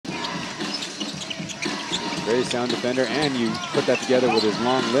Very sound defender, and you put that together with his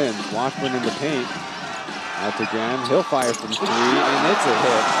long limbs. Washburn in the paint. Out to Graham. He'll fire from 3, and it's a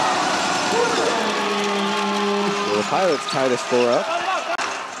hit. So the Pilots tie the score up.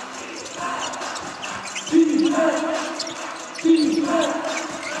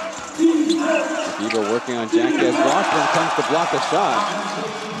 Bieber working on Jackie as Washburn comes to block the shot.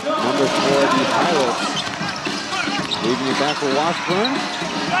 Number 4, the Pilots. Leaving it back for Washburn.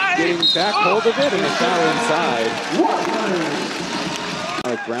 Getting back hold of it, and a foul inside.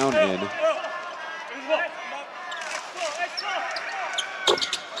 Like Brown in.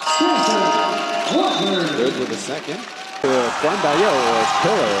 Good with a second. Guandayo or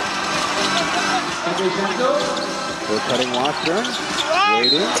Killer. We're cutting Washburn.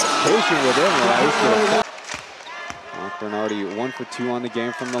 Waiting. Patient with it. Washburn already 1 for 2 on the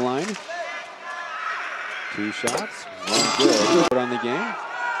game from the line. 2 shots. 1 good. On the game.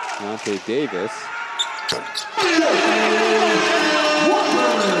 Deontay Davis.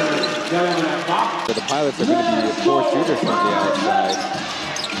 So the Pilots are going to be 4 shooters from the outside.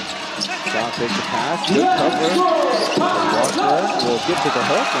 Shaw takes the pass. Good cover. Washburn will get to the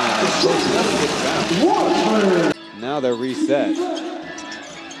hook and gets down. Now they're reset.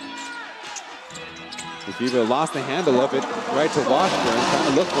 Bieber lost the handle of it right to Washburn, trying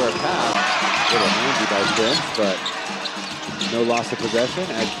to look for a pass. A little handy by Prince, but no loss of possession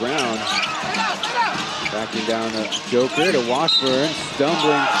as Brown backing down a Joker to Washburn,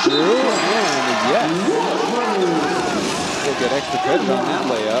 stumbling through, and yes! We'll get extra credit on that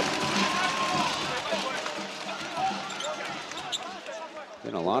layup.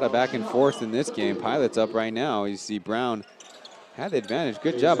 Been a lot of back and forth in this game. Pilots up right now. You see Brown had the advantage.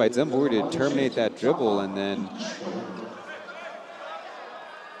 Good job by Zemburi to terminate that dribble, and then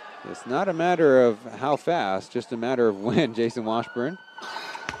it's not a matter of how fast, just a matter of when. Jason Washburn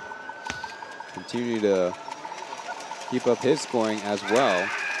continue to keep up his scoring as well.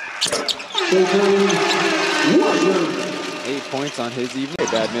 8 points on his evening. A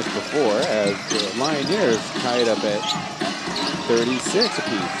bad miss before as the Lioneers tied up at 36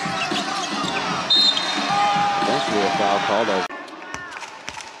 apiece. Eventually a foul called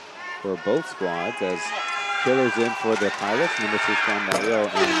for both squads as Killer's in for the Pilots, number 6 John Mario,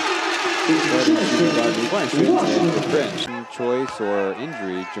 and starting shooting guard in for Prince. Choice or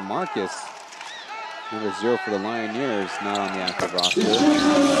injury, Jamarcus, number 0 for the Lioneers, not on the active roster.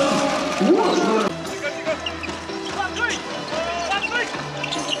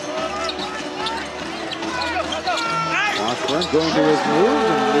 Washburn going to his move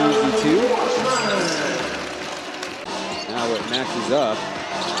and easy 2. Now it matches up.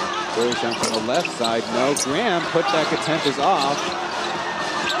 Very shot from the left side. No, Graham put back attempts off.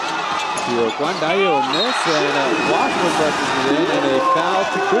 To Guandayo miss, and Washburn presses it in, and a foul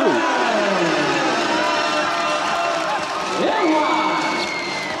to boot.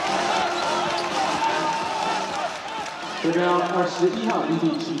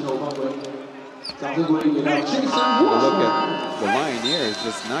 Look at the Lioneers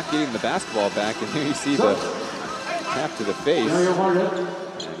just not getting the basketball back, and here you see the tap to the face.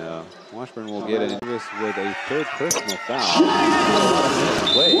 And Washburn will get an interest with a 3rd personal foul.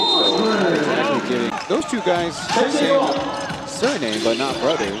 Play, so not exactly giving those 2 guys same surname, but not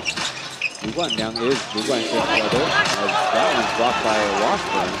brothers. Luguan is Luguan's brother, as that one's blocked by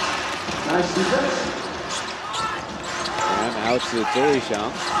Washburn. And out to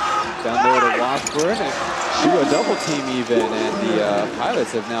Zhou. Down there to Washburn, and do a double team even, and the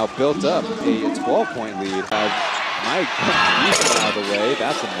Pilots have now built up a 12-point lead. Mike out of the way,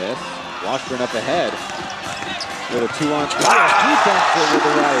 that's a miss. Washburn up ahead. Little 2-on-3. Defense with the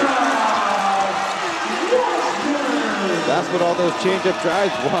right. That's what all those change-up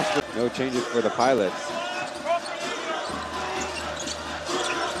drives. Washburn. No changes for the Pilots.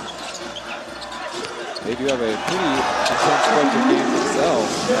 They do have a pretty intense stretch of games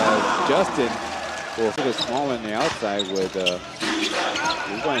themselves. Justin will hit a small on the outside with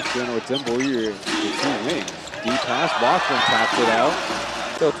Washburn or Zemburi, the 2 wings. Deep pass, Washburn taps it out.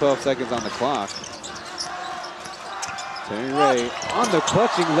 Still 12 seconds on the clock. Terry Ray on the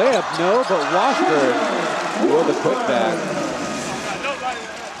clutching layup, no, but Washburn for the putback.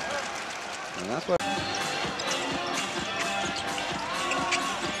 And that's what.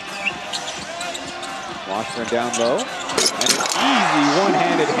 Washburn down low, and an easy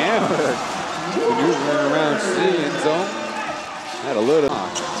one-handed hammer. Maneuvering around C in zone. Had a little.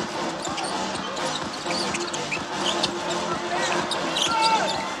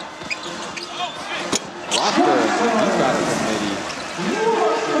 Washburn, he's got the committee.